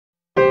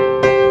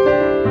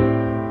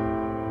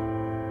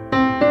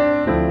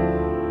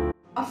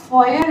A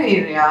foyer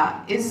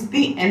area is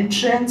the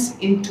entrance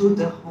into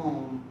the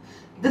home.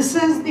 This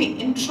is the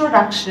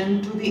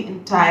introduction to the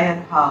entire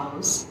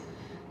house.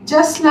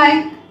 Just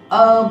like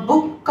a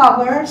book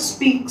cover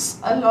speaks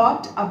a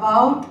lot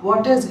about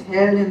what is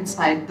held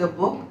inside the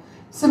book,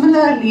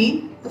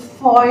 similarly, the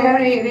foyer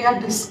area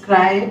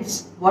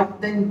describes what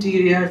the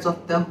interiors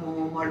of the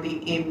home or the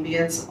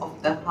ambience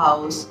of the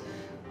house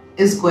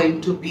is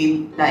going to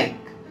be like.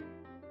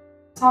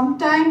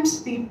 Sometimes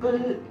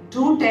people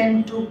do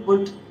tend to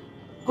put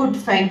good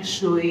feng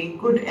shui,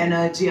 good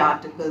energy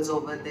articles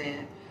over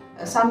there.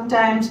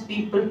 Sometimes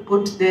people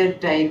put their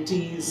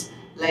deities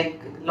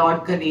like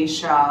Lord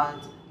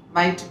Ganesha,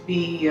 might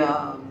be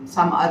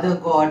some other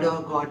god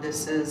or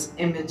goddesses,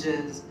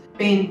 images,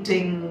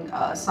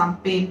 some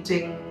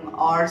painting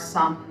or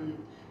some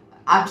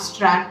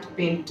abstract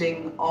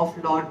painting of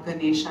Lord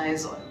Ganesha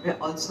is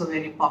also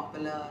very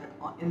popular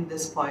in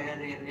this foyer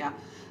area.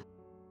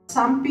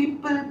 Some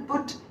people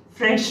put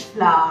fresh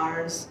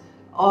flowers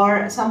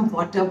or some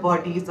water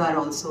bodies are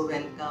also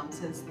welcome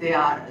since they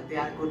are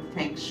good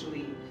feng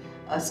shui.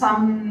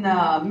 Some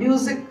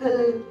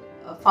musical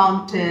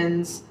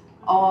fountains,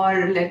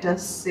 or let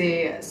us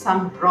say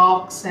some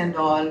rocks and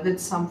all with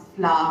some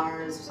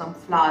flowers, some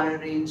flower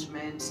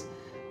arrangements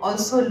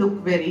also look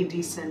very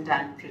decent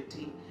and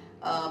pretty.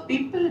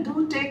 People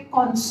do take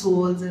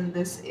consoles in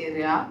this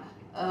area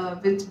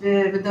with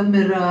a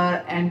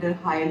mirror and a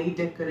highly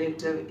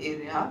decorative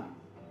area.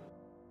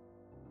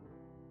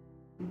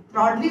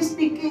 Broadly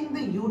speaking,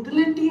 the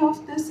utility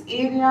of this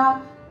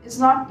area is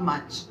not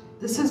much.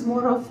 This is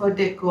more of a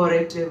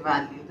decorative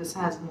value. This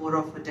has more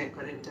of a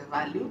decorative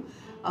value.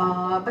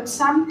 But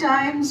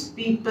sometimes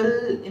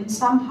people in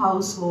some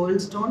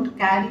households don't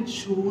carry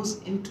shoes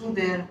into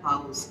their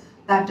house.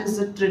 That is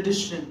a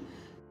tradition.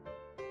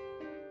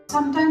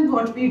 Sometimes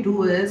what we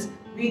do is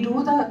we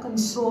do the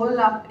console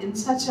up in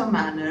such a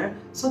manner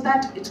so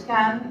that it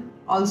can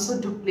also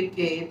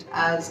duplicate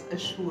as a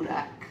shoe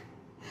rack.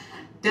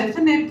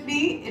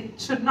 Definitely, it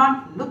should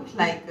not look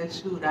like a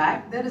shoe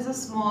rack. There is a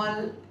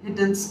small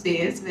hidden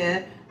space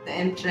where the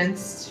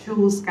entrance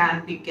shoes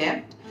can be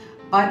kept,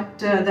 but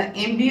the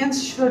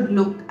ambience should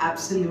look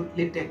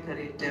absolutely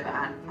decorative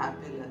and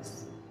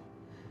fabulous.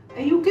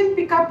 You can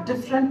pick up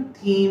different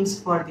themes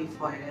for the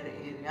foyer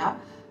area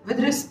with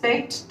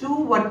respect to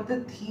what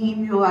the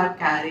theme you are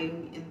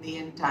carrying in the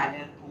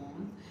entire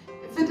home.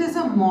 If it is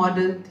a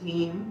modern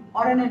theme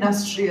or an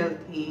industrial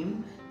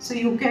theme, so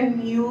you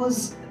can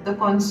use the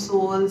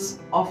consoles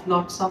of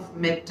lots of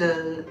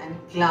metal and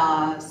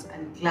glass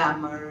and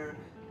glamour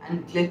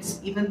and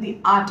glitz. Even the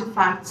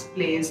artifacts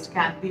placed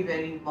can be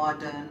very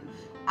modern.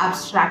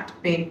 Abstract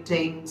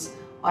paintings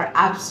or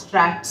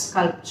abstract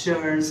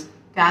sculptures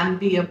can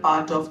be a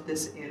part of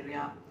this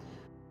area.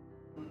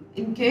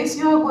 In case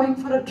you are going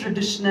for a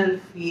traditional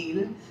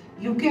feel,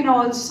 you can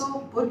also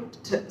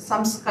put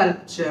some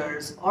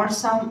sculptures or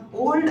some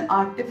old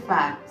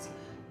artifacts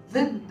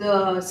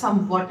with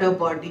some water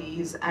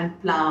bodies and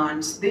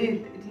plants.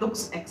 It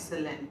looks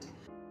excellent.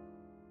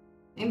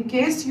 In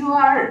case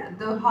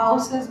the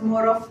house is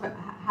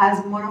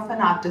has more of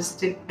an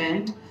artistic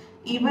bent,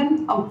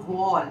 even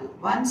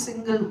one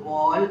single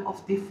wall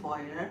of the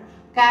foyer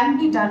can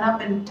be done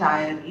up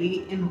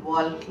entirely in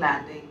wall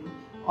cladding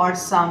or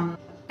some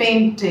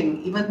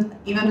painting,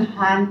 even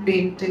hand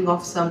painting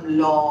of some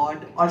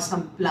lord or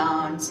some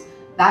plants.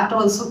 That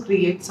also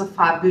creates a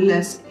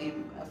fabulous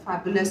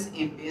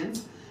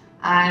ambience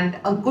and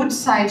a good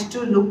site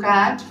to look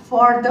at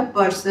for the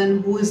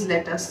person who is,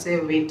 let us say,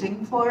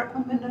 waiting for a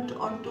minute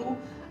or two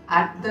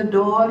at the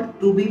door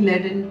to be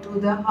led into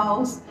the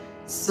house.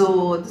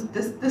 So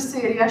this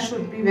area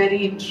should be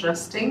very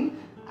interesting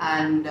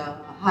and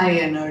high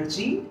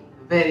energy,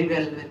 very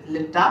well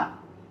lit up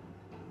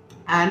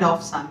and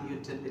of some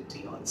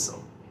utility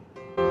also.